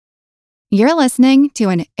You're listening to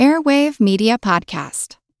an Airwave Media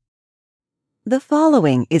Podcast. The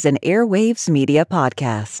following is an Airwaves Media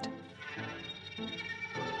Podcast.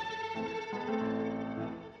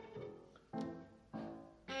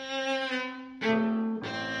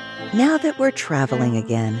 Now that we're traveling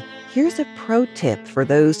again, here's a pro tip for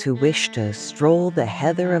those who wish to stroll the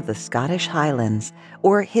heather of the Scottish Highlands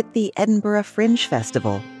or hit the Edinburgh Fringe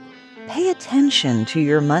Festival. Pay attention to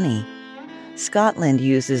your money. Scotland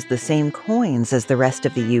uses the same coins as the rest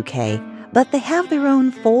of the UK, but they have their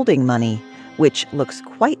own folding money, which looks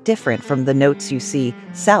quite different from the notes you see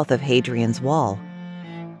south of Hadrian's Wall.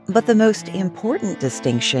 But the most important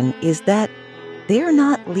distinction is that they're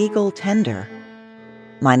not legal tender.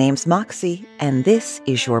 My name's Moxie, and this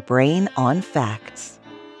is your Brain on Facts.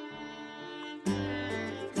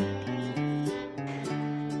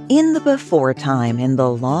 In the before time, in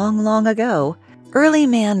the long, long ago, early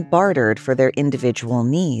man bartered for their individual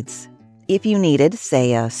needs. If you needed,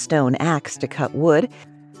 say, a stone axe to cut wood,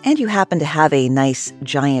 and you happen to have a nice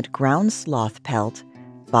giant ground sloth pelt,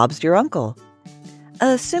 Bob's your uncle.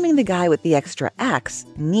 Assuming the guy with the extra axe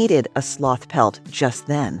needed a sloth pelt just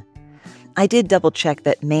then. I did double-check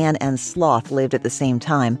that man and sloth lived at the same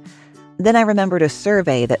time. Then I remembered a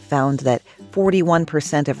survey that found that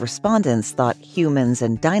 41% of respondents thought humans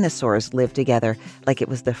and dinosaurs lived together like it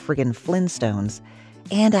was the friggin' Flintstones,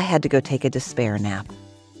 and I had to go take a despair nap.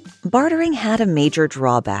 Bartering had a major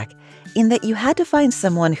drawback in that you had to find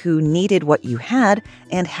someone who needed what you had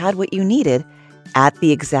and had what you needed at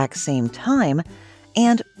the exact same time,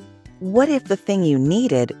 and what if the thing you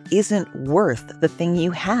needed isn't worth the thing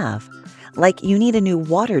you have? Like you need a new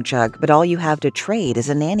water jug, but all you have to trade is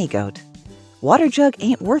a nanny goat. Water jug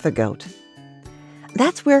ain't worth a goat.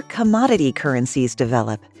 That's where commodity currencies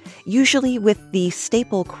develop, usually with the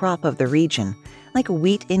staple crop of the region, like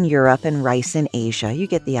wheat in Europe and rice in Asia. You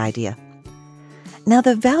get the idea. Now,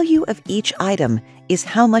 the value of each item is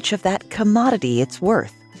how much of that commodity it's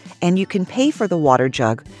worth, and you can pay for the water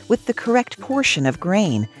jug with the correct portion of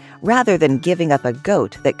grain, rather than giving up a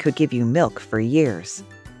goat that could give you milk for years.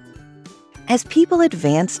 As people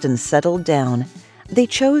advanced and settled down, they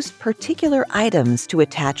chose particular items to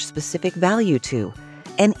attach specific value to,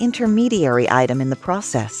 an intermediary item in the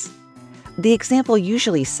process. The example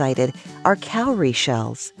usually cited are cowrie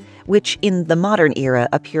shells, which in the modern era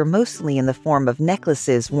appear mostly in the form of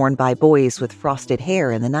necklaces worn by boys with frosted hair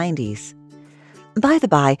in the 90s. By the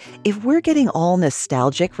by, if we're getting all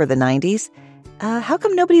nostalgic for the 90s, how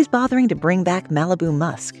come nobody's bothering to bring back Malibu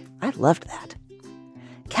Musk? I loved that.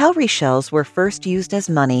 Cowrie shells were first used as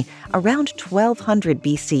money around 1200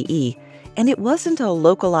 BCE, and it wasn't a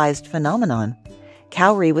localized phenomenon.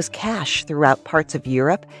 Cowrie was cash throughout parts of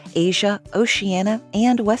Europe, Asia, Oceania,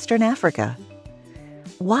 and Western Africa.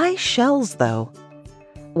 Why shells, though?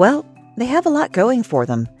 Well, they have a lot going for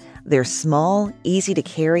them. They're small, easy to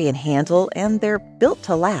carry and handle, and they're built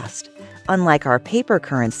to last, unlike our paper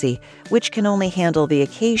currency, which can only handle the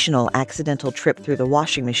occasional accidental trip through the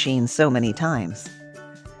washing machine so many times.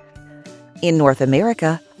 In North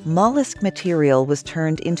America, mollusk material was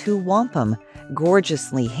turned into wampum,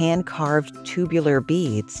 gorgeously hand-carved tubular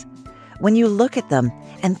beads. When you look at them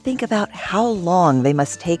and think about how long they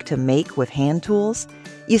must take to make with hand tools,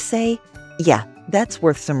 you say, yeah, that's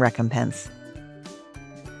worth some recompense.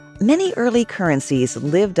 Many early currencies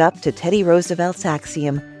lived up to Teddy Roosevelt's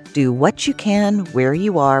axiom, do what you can where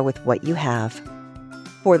you are with what you have.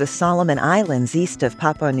 For the Solomon Islands east of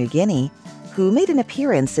Papua New Guinea, who made an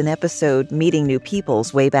appearance in episode Meeting New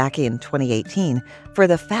Peoples way back in 2018 for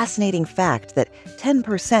the fascinating fact that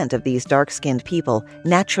 10% of these dark-skinned people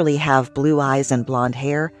naturally have blue eyes and blonde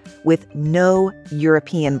hair with no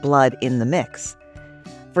European blood in the mix.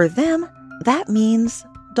 For them, that means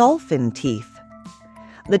dolphin teeth.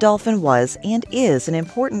 The dolphin was and is an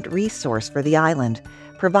important resource for the island,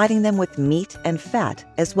 providing them with meat and fat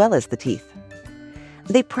as well as the teeth.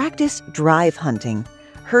 They practice drive hunting,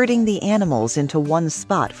 herding the animals into one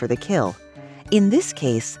spot for the kill, in this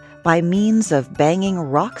case by means of banging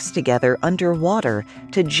rocks together underwater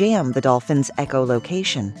to jam the dolphin's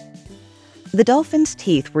echolocation. The dolphin's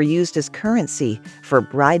teeth were used as currency for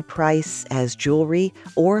bride price, as jewelry,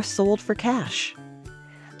 or sold for cash.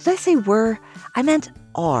 Did I say were? I meant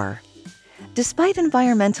are. Despite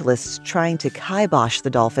environmentalists trying to kibosh the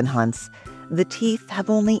dolphin hunts, the teeth have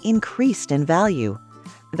only increased in value.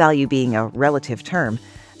 Value being a relative term,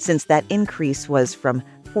 since that increase was from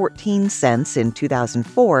 14 cents in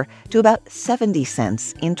 2004 to about 70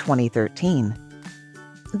 cents in 2013.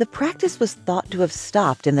 The practice was thought to have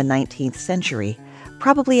stopped in the 19th century,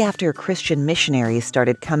 probably after Christian missionaries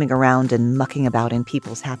started coming around and mucking about in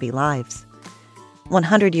people's happy lives.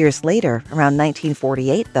 100 years later, around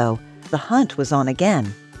 1948 though, the hunt was on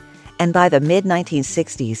again. And by the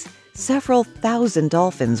mid-1960s, several thousand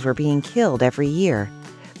dolphins were being killed every year,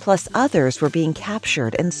 plus others were being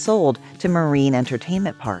captured and sold to marine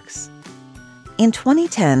entertainment parks. In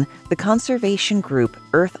 2010, the conservation group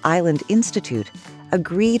Earth Island Institute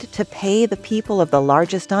agreed to pay the people of the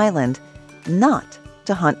largest island not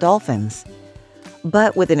to hunt dolphins.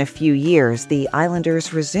 But within a few years, the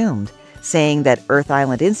islanders resumed, saying that Earth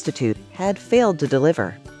Island Institute had failed to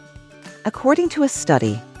deliver. According to a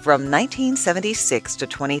study from 1976 to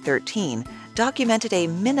 2013, documented a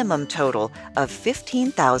minimum total of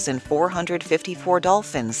 15,454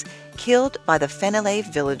 dolphins killed by the Feneley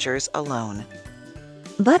villagers alone.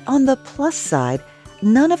 But on the plus side,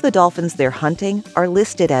 none of the dolphins they're hunting are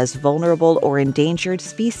listed as vulnerable or endangered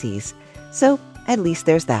species, so at least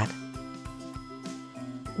there's that.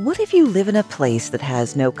 What if you live in a place that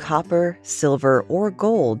has no copper, silver, or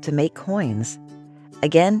gold to make coins?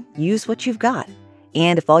 Again, use what you've got.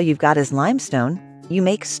 And if all you've got is limestone, you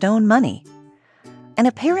make stone money. And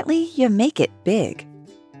apparently, you make it big.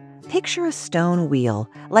 Picture a stone wheel,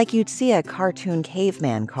 like you'd see a cartoon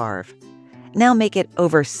caveman carve. Now make it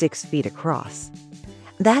over 6 feet across.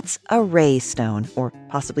 That's a ray stone, or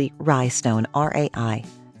possibly rye stone, R-A-I.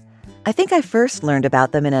 I think I first learned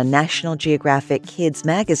about them in a National Geographic Kids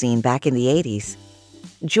magazine back in the 80s.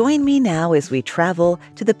 Join me now as we travel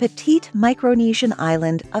to the petite Micronesian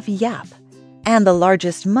island of Yap, and the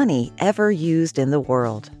largest money ever used in the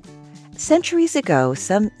world. Centuries ago,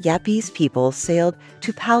 some Yapese people sailed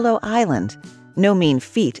to Paulo Island, no mean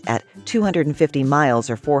feat at 250 miles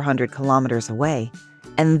or 400 kilometers away,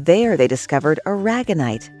 and there they discovered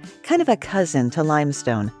aragonite, kind of a cousin to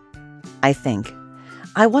limestone. I think.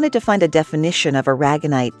 I wanted to find a definition of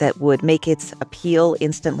aragonite that would make its appeal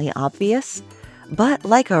instantly obvious, but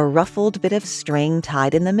like a ruffled bit of string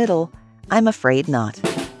tied in the middle, I'm afraid not.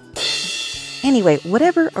 Anyway,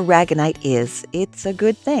 whatever aragonite is, it's a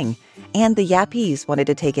good thing, and the Yapese wanted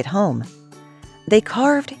to take it home. They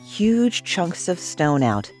carved huge chunks of stone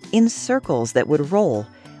out in circles that would roll,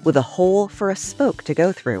 with a hole for a spoke to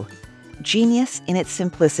go through. Genius in its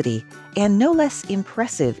simplicity, and no less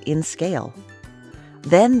impressive in scale.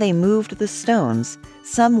 Then they moved the stones,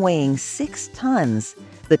 some weighing 6 tons,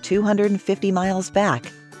 the 250 miles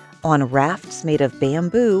back, on rafts made of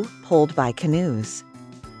bamboo pulled by canoes.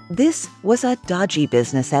 This was a dodgy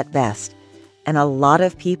business at best, and a lot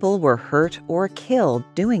of people were hurt or killed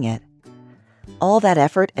doing it. All that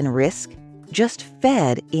effort and risk just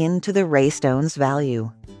fed into the ray stone's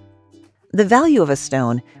value. The value of a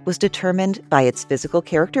stone was determined by its physical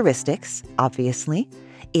characteristics, obviously,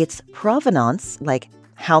 its provenance, like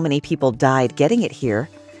how many people died getting it here,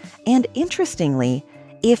 and interestingly,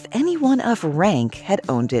 if anyone of rank had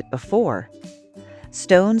owned it before.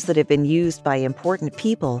 Stones that had been used by important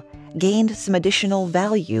people gained some additional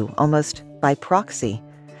value almost by proxy,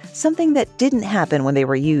 something that didn't happen when they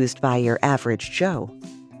were used by your average Joe.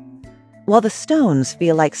 While the stones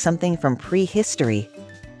feel like something from prehistory,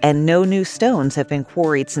 and no new stones have been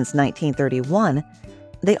quarried since 1931,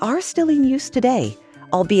 they are still in use today,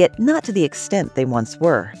 albeit not to the extent they once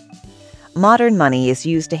were. Modern money is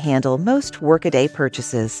used to handle most workaday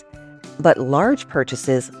purchases, but large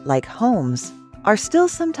purchases, like homes, are still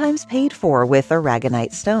sometimes paid for with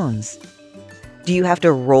aragonite stones. Do you have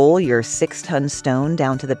to roll your 6-ton stone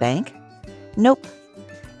down to the bank? Nope.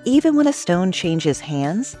 Even when a stone changes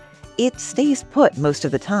hands, it stays put most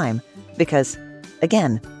of the time because,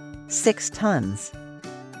 again, 6 tons.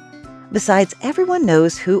 Besides, everyone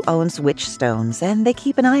knows who owns which stones, and they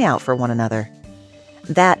keep an eye out for one another.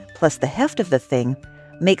 That, plus the heft of the thing,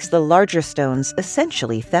 makes the larger stones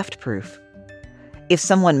essentially theft-proof. If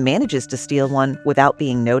someone manages to steal one without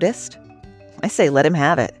being noticed, I say let him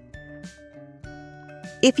have it.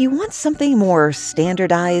 If you want something more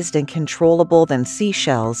standardized and controllable than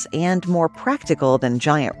seashells and more practical than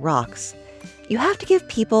giant rocks, you have to give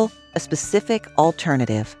people a specific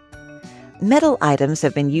alternative. Metal items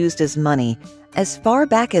have been used as money as far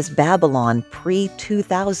back as Babylon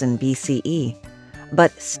pre-2000 BCE,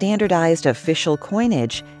 but standardized official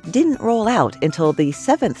coinage didn't roll out until the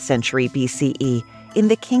 7th century BCE in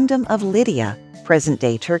the Kingdom of Lydia,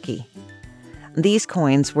 present-day Turkey. These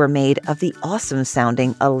coins were made of the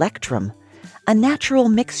awesome-sounding electrum, a natural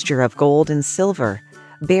mixture of gold and silver,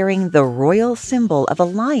 bearing the royal symbol of a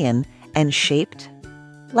lion and shaped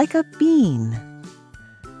like a bean.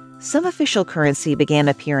 Some official currency began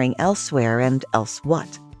appearing elsewhere and else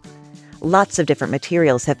what. Lots of different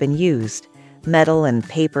materials have been used, metal and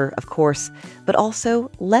paper, of course, but also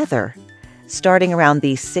leather, starting around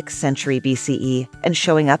the 6th century BCE and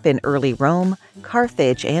showing up in early Rome,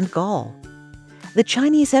 Carthage, and Gaul. The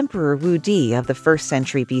Chinese Emperor Wu Di of the 1st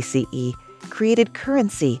century BCE created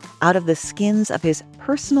currency out of the skins of his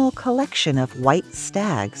personal collection of white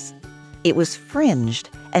stags. It was fringed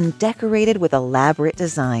and decorated with elaborate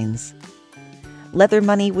designs. Leather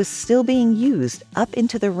money was still being used up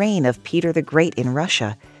into the reign of Peter the Great in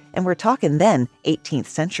Russia, and we're talking then 18th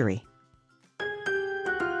century.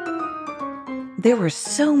 There were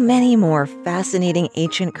so many more fascinating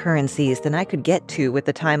ancient currencies than I could get to with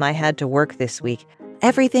the time I had to work this week.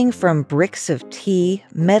 Everything from bricks of tea,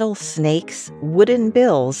 metal snakes, wooden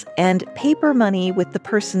bills, and paper money with the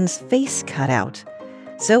person's face cut out.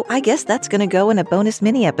 So I guess that's going to go in a bonus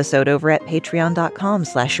mini episode over at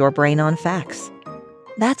patreon.com/yourbrainonfacts.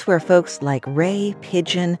 That's where folks like Ray,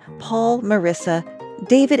 Pigeon, Paul, Marissa,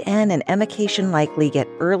 David N., and Emma Cation Likely get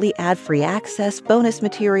early ad-free access, bonus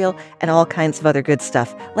material, and all kinds of other good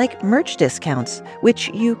stuff, like merch discounts, which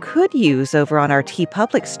you could use over on our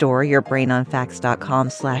TeePublic store,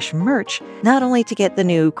 yourbrainonfacts.com/merch, not only to get the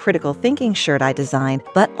new Critical Thinking shirt I designed,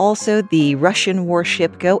 but also the Russian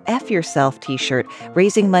warship Go F Yourself t-shirt,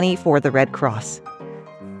 raising money for the Red Cross.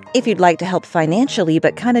 If you'd like to help financially,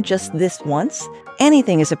 but kind of just this once,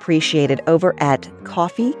 anything is appreciated over at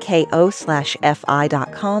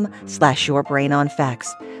ko-fi.com/yourbrainonfacts.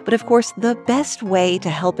 But of course, the best way to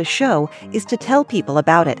help a show is to tell people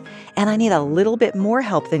about it. And I need a little bit more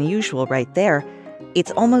help than usual right there.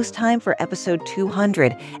 It's almost time for episode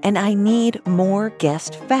 200, and I need more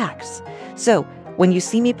guest facts. So when you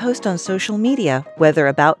see me post on social media, whether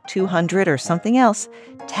about 200 or something else,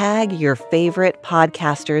 tag your favorite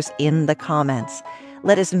podcasters in the comments.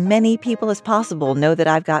 Let as many people as possible know that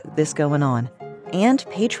I've got this going on. And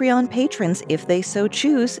Patreon patrons, if they so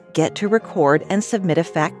choose, get to record and submit a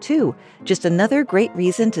fact too. Just another great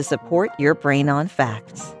reason to support Your Brain on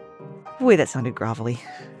Facts. Boy, that sounded grovelly.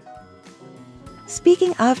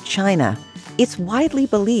 Speaking of China, it's widely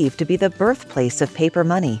believed to be the birthplace of paper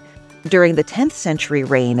money during the 10th century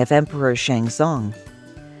reign of Emperor Shenzong.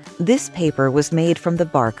 This paper was made from the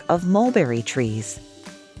bark of mulberry trees.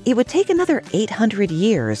 It would take another 800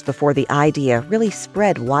 years before the idea really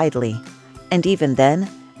spread widely. And even then,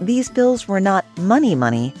 these bills were not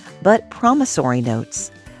money, but promissory notes,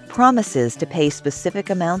 promises to pay specific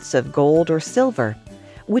amounts of gold or silver,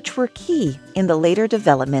 which were key in the later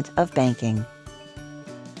development of banking.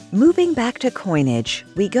 Moving back to coinage,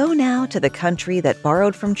 we go now to the country that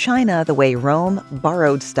borrowed from China the way Rome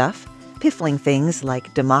borrowed stuff, piffling things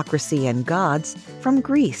like democracy and gods, from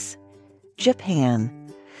Greece, Japan.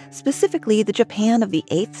 Specifically, the Japan of the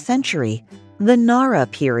 8th century, the Nara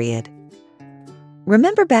period.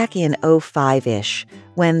 Remember back in 05-ish,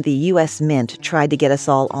 when the U.S. Mint tried to get us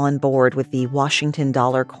all on board with the Washington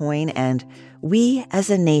dollar coin, and we as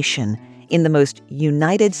a nation, in the most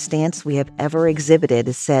united stance we have ever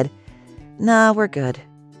exhibited, said, "Nah, we're good."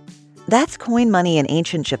 That's coin money in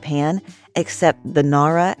ancient Japan, except the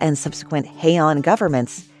Nara and subsequent Heian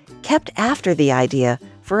governments kept after the idea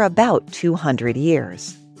for about 200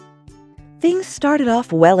 years. Things started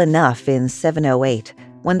off well enough in 708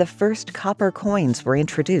 when the first copper coins were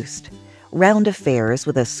introduced, round affairs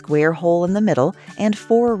with a square hole in the middle and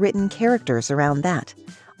 4 written characters around that,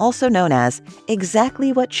 also known as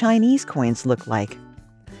exactly what Chinese coins look like.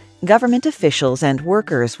 Government officials and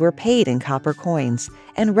workers were paid in copper coins,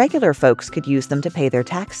 and regular folks could use them to pay their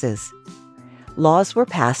taxes. Laws were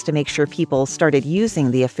passed to make sure people started using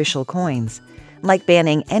the official coins, like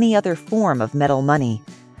banning any other form of metal money,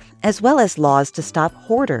 as well as laws to stop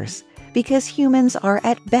hoarders, because humans are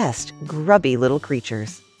at best grubby little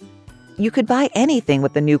creatures. You could buy anything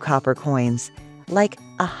with the new copper coins, like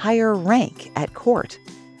a higher rank at court,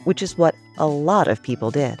 which is what a lot of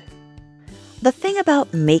people did. The thing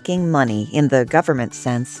about making money in the government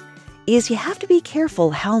sense is you have to be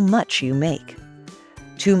careful how much you make.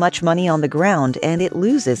 Too much money on the ground and it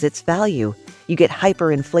loses its value. You get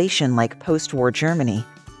hyperinflation like post-war Germany,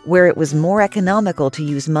 where it was more economical to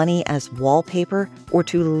use money as wallpaper or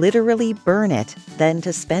to literally burn it than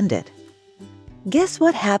to spend it. Guess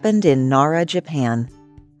what happened in Nara, Japan?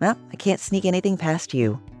 Well, I can't sneak anything past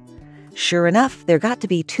you. Sure enough, there got to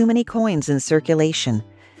be too many coins in circulation.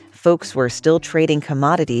 Folks were still trading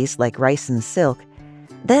commodities like rice and silk.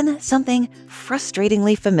 Then something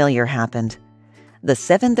frustratingly familiar happened. The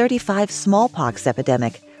 735 smallpox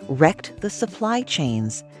epidemic wrecked the supply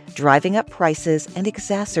chains, driving up prices and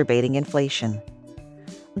exacerbating inflation.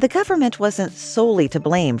 The government wasn't solely to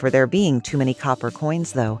blame for there being too many copper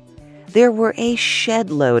coins, though. There were a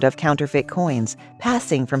shed load of counterfeit coins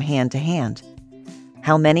passing from hand to hand.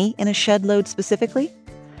 How many in a shed load specifically?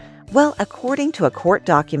 Well, according to a court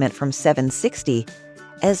document from 760,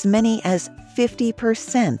 as many as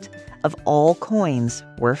 50% of all coins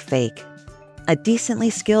were fake. A decently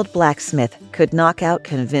skilled blacksmith could knock out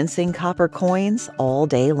convincing copper coins all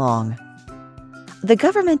day long. The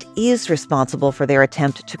government is responsible for their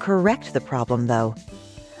attempt to correct the problem, though.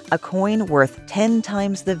 A coin worth 10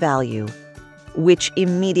 times the value, which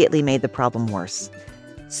immediately made the problem worse.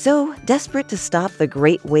 So, desperate to stop the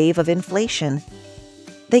great wave of inflation,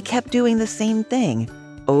 they kept doing the same thing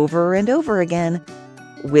over and over again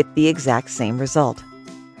with the exact same result.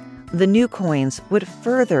 The new coins would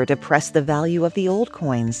further depress the value of the old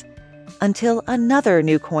coins until another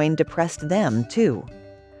new coin depressed them too.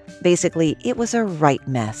 Basically, it was a right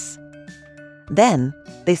mess. Then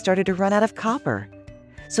they started to run out of copper.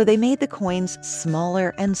 So they made the coins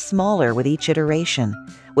smaller and smaller with each iteration,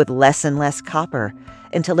 with less and less copper,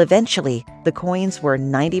 until eventually the coins were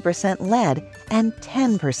 90% lead and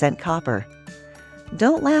 10% copper.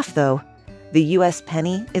 Don't laugh, though. The U.S.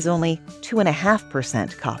 penny is only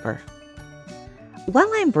 2.5% copper. While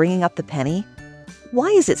I'm bringing up the penny, why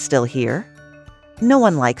is it still here? No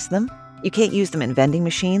one likes them. You can't use them in vending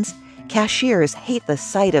machines. Cashiers hate the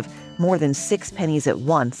sight of more than 6 pennies at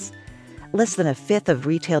once. Less than a fifth of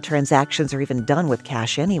retail transactions are even done with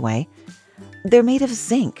cash anyway. They're made of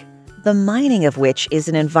zinc, the mining of which is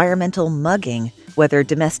an environmental mugging, whether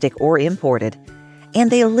domestic or imported. And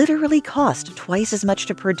they literally cost twice as much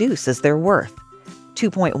to produce as they're worth.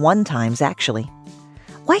 2.1 times, actually.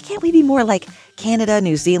 Why can't we be more like Canada,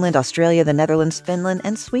 New Zealand, Australia, the Netherlands, Finland,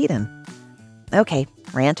 and Sweden? Okay,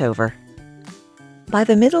 rant over. By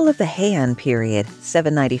the middle of the Heian period,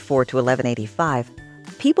 794 to 1185,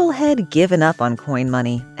 people had given up on coin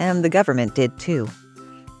money, and the government did too.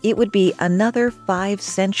 It would be another 5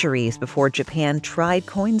 centuries before Japan tried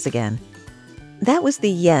coins again. That was the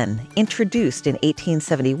yen, introduced in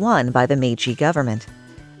 1871 by the Meiji government,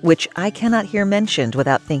 which I cannot hear mentioned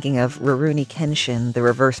without thinking of Rurouni Kenshin, the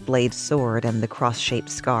reverse blade sword, and the cross-shaped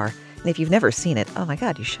scar. And if you've never seen it, oh my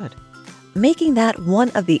god, you should. Making that one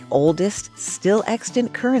of the oldest, still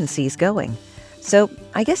extant currencies going. So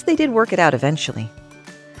I guess they did work it out eventually.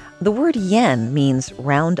 The word yen means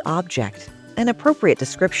round object, an appropriate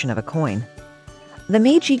description of a coin. The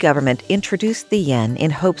Meiji government introduced the yen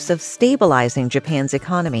in hopes of stabilizing Japan's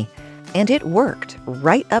economy, and it worked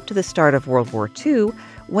right up to the start of World War II,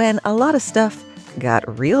 when a lot of stuff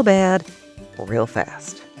got real bad real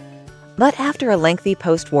fast. But after a lengthy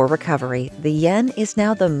post-war recovery, the yen is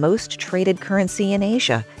now the most traded currency in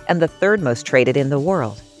Asia and the third most traded in the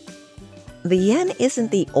world. The yen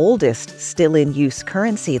isn't the oldest still-in-use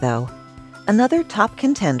currency, though. Another top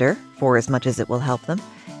contender, for as much as it will help them,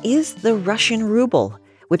 is the Russian ruble,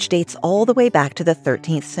 which dates all the way back to the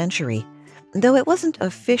 13th century, though it wasn't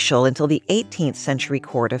official until the 18th century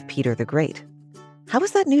court of Peter the Great. How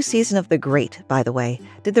was that new season of The Great, by the way?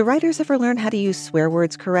 Did the writers ever learn how to use swear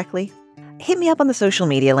words correctly? Hit me up on the social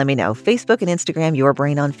media, let me know. Facebook and Instagram, Your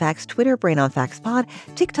Brain on Facts, Twitter, Brain on Facts Pod,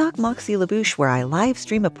 TikTok, Moxie LaBouche, where I live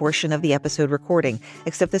stream a portion of the episode recording,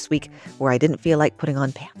 except this week where I didn't feel like putting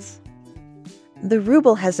on pants. The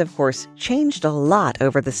ruble has, of course, changed a lot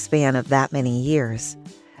over the span of that many years.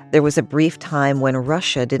 There was a brief time when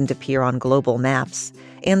Russia didn't appear on global maps,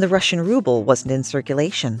 and the Russian ruble wasn't in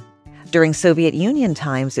circulation. During Soviet Union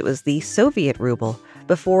times, it was the Soviet ruble,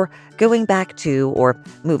 before going back to, or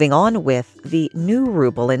moving on with, the new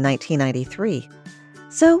ruble in 1993.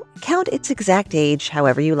 So count its exact age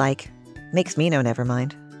however you like. Makes me know never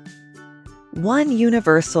mind. One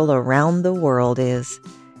universal around the world is,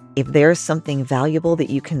 if there's something valuable that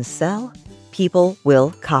you can sell, people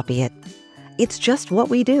will copy it. It's just what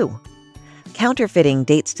we do. Counterfeiting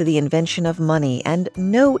dates to the invention of money, and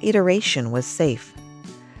no iteration was safe.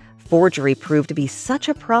 Forgery proved to be such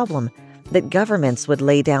a problem that governments would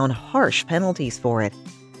lay down harsh penalties for it.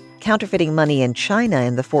 Counterfeiting money in China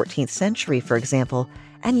in the 14th century, for example,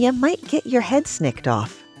 and you might get your head snicked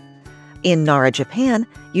off. In Nara, Japan,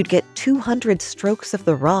 you'd get 200 strokes of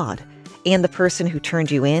the rod, and the person who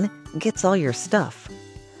turned you in gets all your stuff.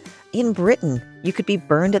 In Britain, you could be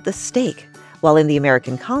burned at the stake, while in the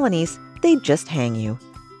American colonies, they'd just hang you.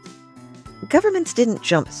 Governments didn't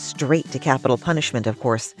jump straight to capital punishment, of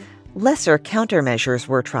course. Lesser countermeasures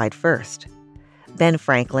were tried first. Ben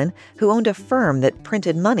Franklin, who owned a firm that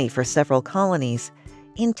printed money for several colonies,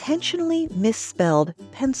 intentionally misspelled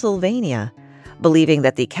Pennsylvania, believing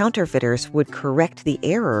that the counterfeiters would correct the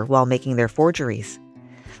error while making their forgeries.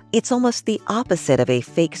 It's almost the opposite of a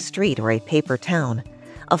fake street or a paper town,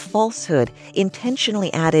 a falsehood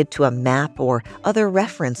intentionally added to a map or other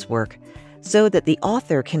reference work so that the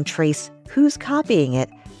author can trace who's copying it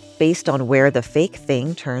based on where the fake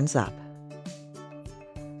thing turns up.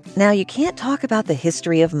 Now, you can't talk about the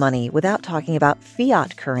history of money without talking about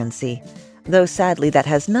fiat currency, though sadly that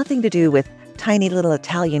has nothing to do with tiny little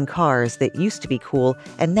Italian cars that used to be cool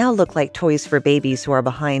and now look like toys for babies who are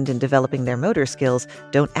behind in developing their motor skills.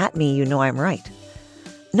 Don't at me, you know I'm right.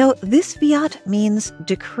 No, this fiat means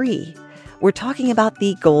decree. We're talking about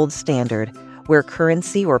the gold standard, where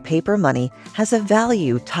currency or paper money has a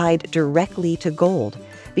value tied directly to gold,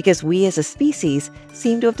 because we as a species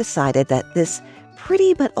seem to have decided that this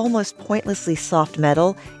pretty but almost pointlessly soft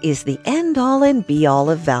metal is the end-all and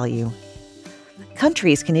be-all of value.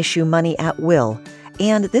 Countries can issue money at will,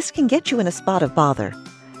 and this can get you in a spot of bother.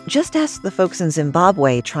 Just ask the folks in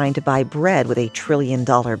Zimbabwe trying to buy bread with $1 trillion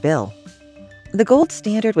bill. The gold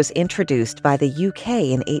standard was introduced by the UK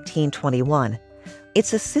in 1821.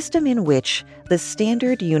 It's a system in which the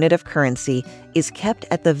standard unit of currency is kept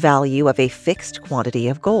at the value of a fixed quantity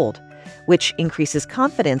of gold, which increases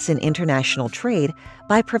confidence in international trade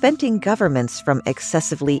by preventing governments from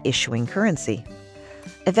excessively issuing currency.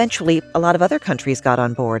 Eventually, a lot of other countries got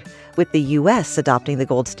on board, with the U.S. adopting the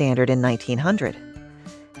gold standard in 1900.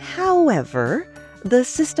 However, the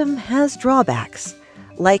system has drawbacks,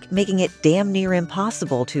 like making it damn near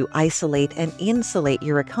impossible to isolate and insulate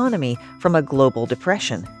your economy from a global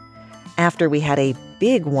depression. After we had a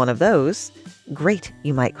big one of those, great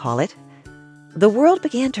you might call it, the world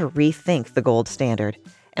began to rethink the gold standard,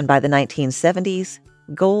 and by the 1970s,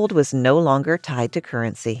 gold was no longer tied to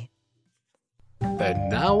currency. And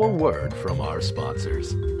now a word from our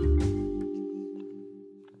sponsors.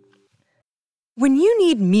 When you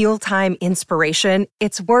need mealtime inspiration,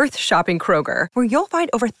 it's worth shopping Kroger, where you'll find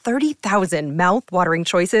over 30,000 mouth-watering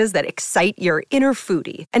choices that excite your inner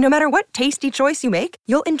foodie. And no matter what tasty choice you make,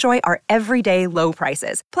 you'll enjoy our everyday low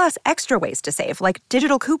prices, plus extra ways to save, like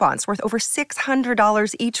digital coupons worth over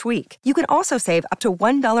 $600 each week. You can also save up to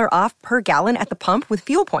 $1 off per gallon at the pump with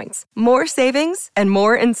fuel points. More savings and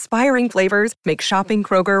more inspiring flavors make shopping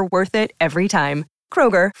Kroger worth it every time.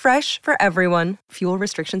 Kroger, fresh for everyone. Fuel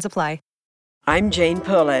restrictions apply. I'm Jane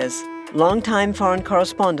Perlez, longtime foreign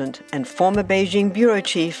correspondent and former Beijing bureau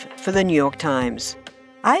chief for the New York Times.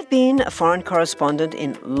 I've been a foreign correspondent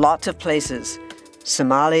in lots of places: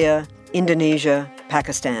 Somalia, Indonesia,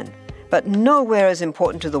 Pakistan, but nowhere as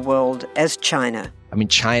important to the world as China. I mean,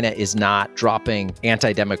 China is not dropping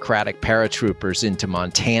anti-democratic paratroopers into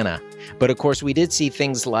Montana. But of course, we did see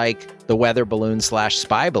things like the weather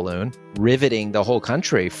balloon/spy balloon riveting the whole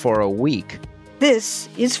country for a week. This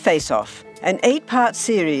is Face Off, an 8-part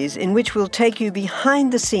series in which we'll take you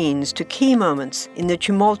behind the scenes to key moments in the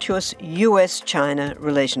tumultuous U.S.-China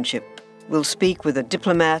relationship. We'll speak with a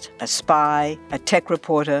diplomat, a spy, a tech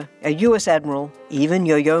reporter, a U.S. admiral, even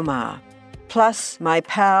Yo-Yo Ma. Plus, my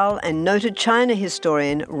pal and noted China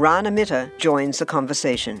historian Rana Mitter joins the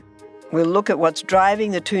conversation. We'll look at what's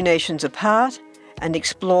driving the two nations apart and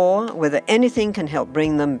explore whether anything can help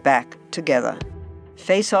bring them back together.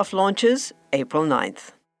 Face Off launches April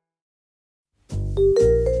 9th.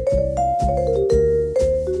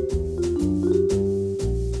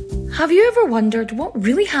 Have you ever wondered what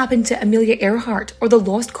really happened to Amelia Earhart or the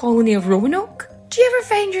lost colony of Roanoke? Do you ever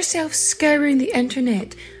find yourself scouring the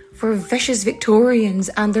internet for vicious Victorians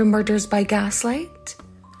and their murders by gaslight?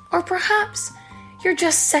 Or perhaps you're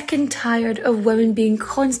just sick and tired of women being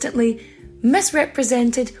constantly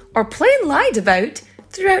misrepresented or plain lied about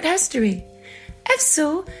throughout history? If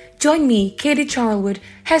so, join me, Katie Charlwood,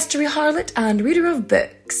 history harlot and reader of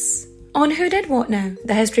books, on Who Did What Now,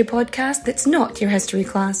 the history podcast that's not your history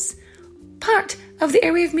class. Part of the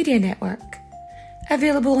Airwave Media Network.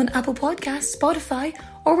 Available on Apple Podcasts, Spotify,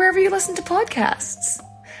 or wherever you listen to podcasts.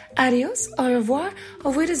 Adios, au revoir,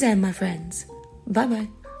 au revoir, my friends. Bye-bye.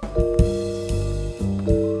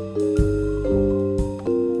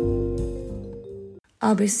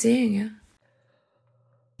 I'll be seeing you.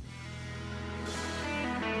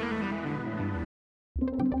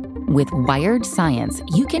 With Wired Science,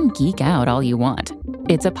 you can geek out all you want.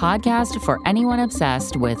 It's a podcast for anyone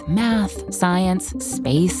obsessed with math, science,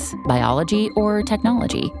 space, biology, or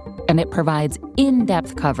technology. And it provides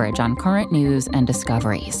in-depth coverage on current news and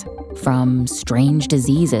discoveries. From strange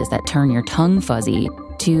diseases that turn your tongue fuzzy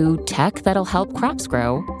to tech that'll help crops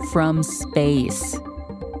grow from space.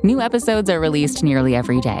 New episodes are released nearly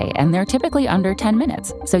every day, and they're typically under 10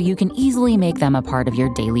 minutes, so you can easily make them a part of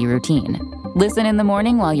your daily routine. Listen in the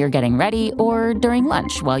morning while you're getting ready or during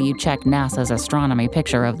lunch while you check NASA's astronomy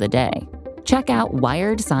picture of the day. Check out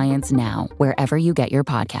Wired Science now, wherever you get your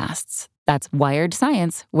podcasts. That's Wired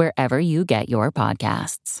Science, wherever you get your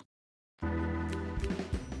podcasts.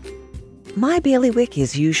 My bailiwick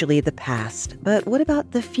is usually the past, but what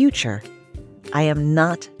about the future? I am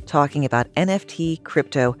not talking about NFT,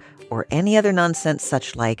 crypto, or any other nonsense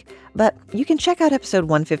such like, but you can check out episode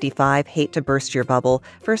 155, Hate to Burst Your Bubble,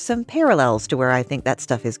 for some parallels to where I think that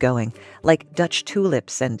stuff is going, like Dutch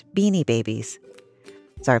tulips and beanie babies.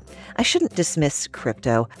 Sorry, I shouldn't dismiss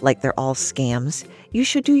crypto like they're all scams. You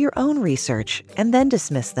should do your own research and then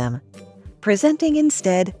dismiss them. Presenting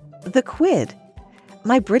instead the quid.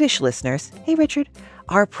 My British listeners, hey Richard,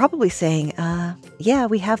 are probably saying, yeah,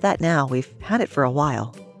 we have that now. We've had it for a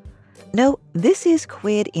while. No, this is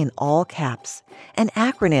quid in all caps, an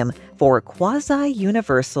acronym for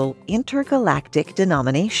Quasi-Universal Intergalactic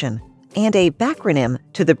Denomination, and a backronym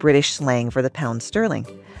to the British slang for the pound sterling,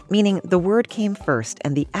 meaning the word came first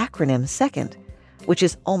and the acronym second, which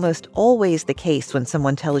is almost always the case when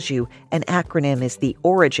someone tells you an acronym is the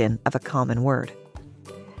origin of a common word.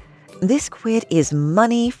 This quid is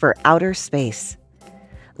money for outer space.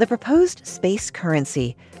 The proposed space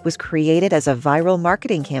currency was created as a viral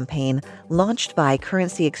marketing campaign launched by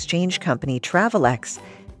currency exchange company Travelex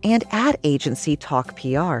and ad agency Talk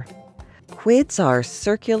PR. Quids are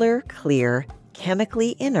circular, clear,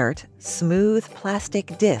 chemically inert, smooth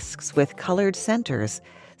plastic discs with colored centers,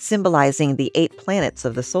 symbolizing the 8 planets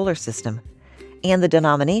of the solar system, and the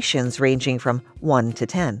denominations ranging from 1 to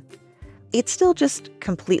 10. It's still just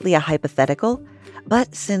completely a hypothetical,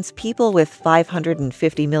 but since people with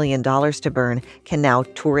 $550 million to burn can now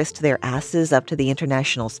tourist their asses up to the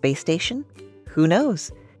International Space Station, who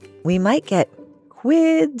knows? We might get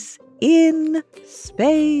quids in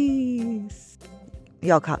space.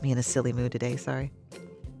 Y'all caught me in a silly mood today, sorry.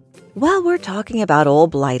 While we're talking about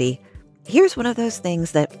old Blighty, here's one of those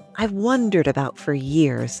things that I've wondered about for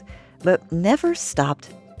years, but never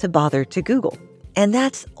stopped to bother to Google. And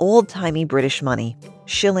that's old-timey British money,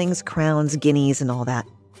 shillings, crowns, guineas, and all that.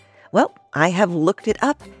 Well, I have looked it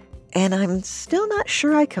up, and I'm still not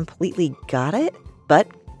sure I completely got it, but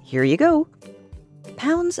here you go.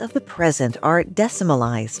 Pounds of the present are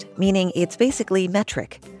decimalized, meaning it's basically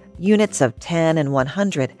metric. Units of 10 and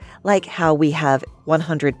 100, like how we have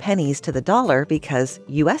 100 pennies to the dollar because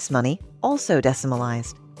U.S. money also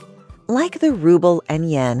decimalized. Like the ruble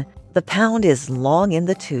and yen, the pound is long in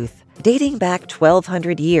the tooth, dating back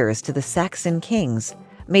 1,200 years to the Saxon kings,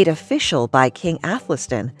 made official by King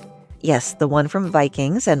Athelstan. Yes, the one from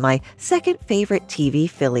Vikings and my second favorite TV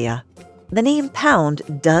Philia. The name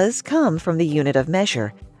pound does come from the unit of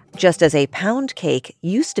measure, just as a pound cake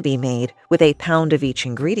used to be made with a pound of each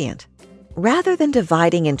ingredient. Rather than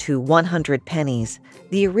dividing into 100 pennies,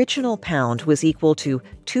 the original pound was equal to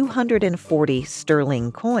 240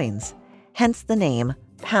 sterling coins, hence the name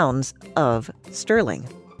pounds of sterling.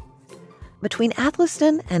 Between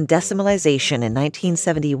Athelstan and decimalization in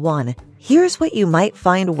 1971, here's what you might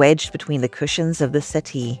find wedged between the cushions of the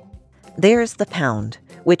settee. There's the pound,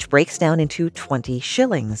 which breaks down into 20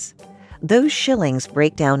 shillings. Those shillings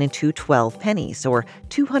break down into 12 pennies, or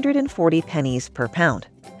 240 pennies per pound.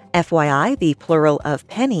 FYI, the plural of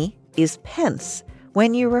penny is pence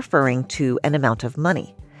when you're referring to an amount of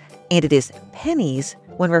money, and it is pennies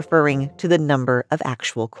when referring to the number of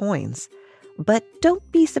actual coins. But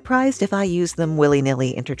don't be surprised if I use them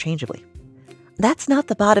willy-nilly interchangeably. That's not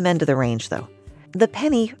the bottom end of the range, though. The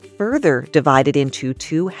penny further divided into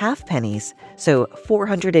 2 halfpennies, so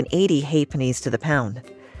 480 halfpennies to the pound.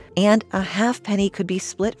 And a halfpenny could be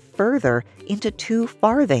split further into 2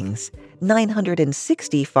 farthings,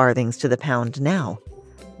 960 farthings to the pound now.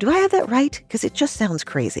 Do I have that right? Because it just sounds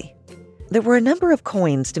crazy. There were a number of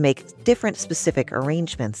coins to make different specific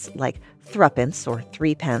arrangements, like threepence or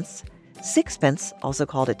 3 pence, sixpence, also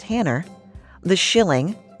called a tanner, the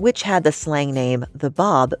shilling, which had the slang name the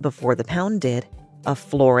bob before the pound did, a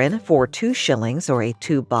florin for 2 shillings or a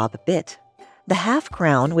 2-bob bit, the half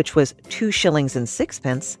crown, which was 2 shillings and 6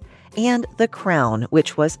 pence, and the crown,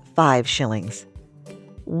 which was 5 shillings.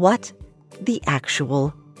 What the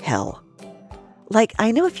actual hell? Like,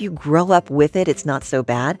 I know if you grow up with it, it's not so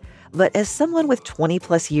bad, but as someone with 20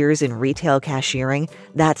 plus years in retail cashiering,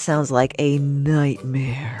 that sounds like a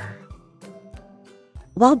nightmare.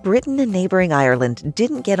 While Britain and neighboring Ireland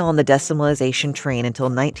didn't get on the decimalization train until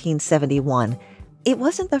 1971, it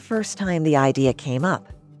wasn't the first time the idea came up.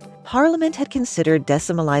 Parliament had considered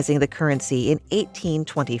decimalizing the currency in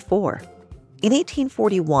 1824. In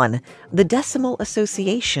 1841, the Decimal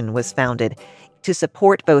Association was founded to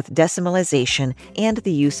support both decimalization and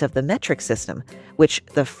the use of the metric system, which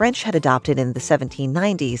the French had adopted in the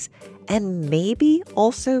 1790s and maybe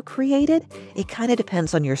also created. It kind of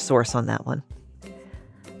depends on your source on that one.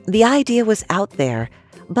 The idea was out there,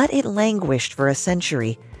 but it languished for a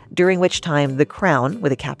century, during which time the Crown,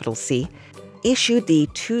 with a capital C, issued the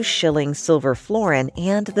 2 shilling silver florin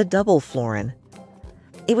and the double florin.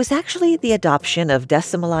 It was actually the adoption of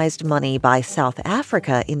decimalized money by South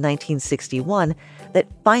Africa in 1961 that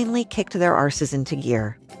finally kicked their arses into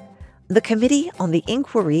gear. The Committee on the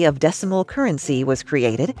Inquiry of Decimal Currency was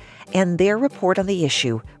created, and their report on the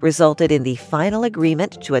issue resulted in the final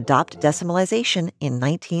agreement to adopt decimalization in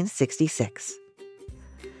 1966.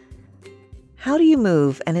 How do you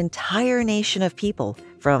move an entire nation of people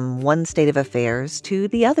from one state of affairs to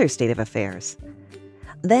the other state of affairs?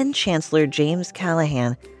 Then Chancellor James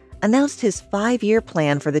Callaghan announced his 5-year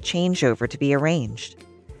plan for the changeover to be arranged.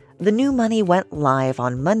 The new money went live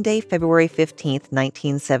on Monday, February 15,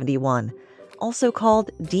 1971, also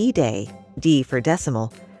called D-Day, D for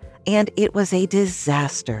decimal, and it was a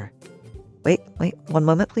disaster. Wait, one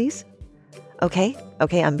moment, please. Okay,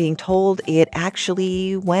 I'm being told it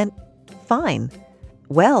actually went fine.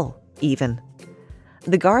 Well, even.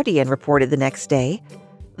 The Guardian reported the next day,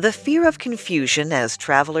 the fear of confusion as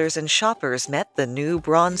travelers and shoppers met the new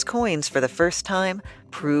bronze coins for the first time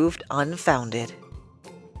proved unfounded.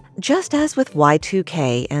 Just as with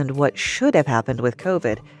Y2K and what should have happened with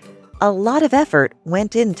COVID, a lot of effort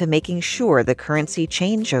went into making sure the currency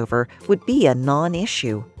changeover would be a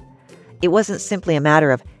non-issue. It wasn't simply a matter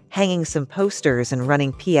of hanging some posters and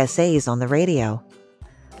running PSAs on the radio.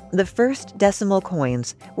 The first decimal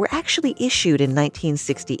coins were actually issued in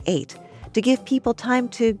 1968 to give people time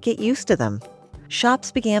to get used to them.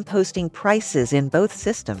 Shops began posting prices in both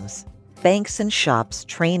systems. Banks and shops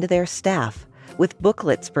trained their staff with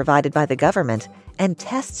booklets provided by the government and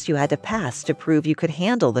tests you had to pass to prove you could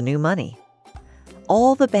handle the new money.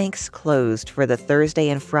 All the banks closed for the Thursday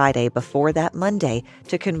and Friday before that Monday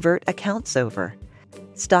to convert accounts over.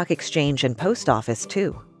 Stock exchange and post office,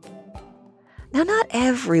 too. Now, not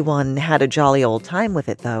everyone had a jolly old time with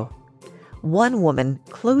it, though. One woman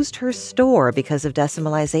closed her store because of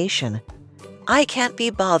decimalization. "I can't be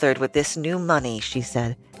bothered with this new money," she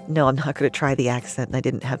said. No, I'm not going to try the accent, and I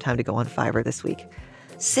didn't have time to go on Fiverr this week.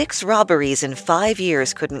 6 robberies in 5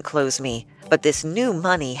 years couldn't close me, but this new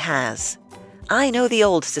money has. I know the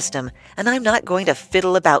old system, and I'm not going to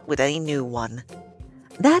fiddle about with any new one.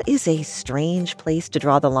 That is a strange place to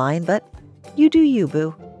draw the line, but you do you,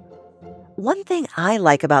 boo. One thing I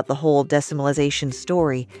like about the whole decimalization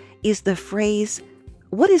story is the phrase,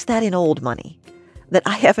 "What is that in old money?" that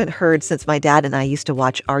I haven't heard since my dad and I used to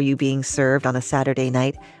watch Are You Being Served on a Saturday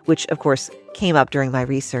night, which, of course, came up during my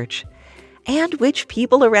research, and which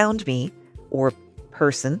people around me, or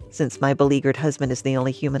person, since my beleaguered husband is the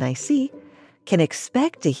only human I see, can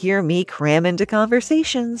expect to hear me cram into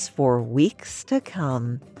conversations for weeks to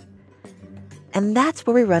come. And that's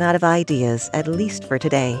where we run out of ideas, at least for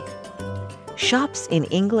today. Shops in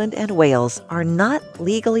England and Wales are not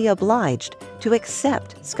legally obliged to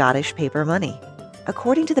accept Scottish paper money.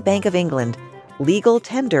 According to the Bank of England, legal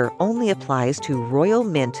tender only applies to Royal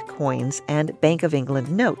Mint coins and Bank of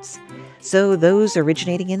England notes, so those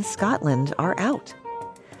originating in Scotland are out.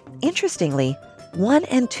 Interestingly, 1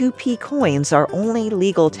 and 2p coins are only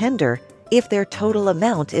legal tender if their total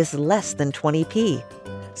amount is less than 20p.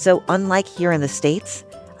 So unlike here in the States,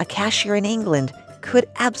 a cashier in England could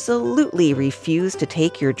absolutely refuse to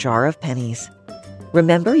take your jar of pennies.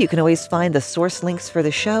 Remember, you can always find the source links for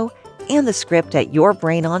the show and the script at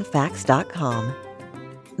yourbrainonfacts.com.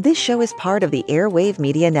 This show is part of the Airwave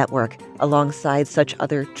Media Network, alongside such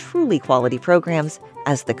other truly quality programs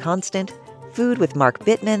as The Constant, Food with Mark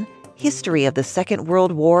Bittman, History of the Second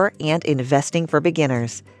World War, and Investing for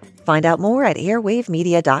Beginners. Find out more at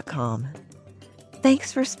airwavemedia.com.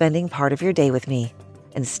 Thanks for spending part of your day with me,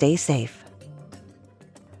 and stay safe.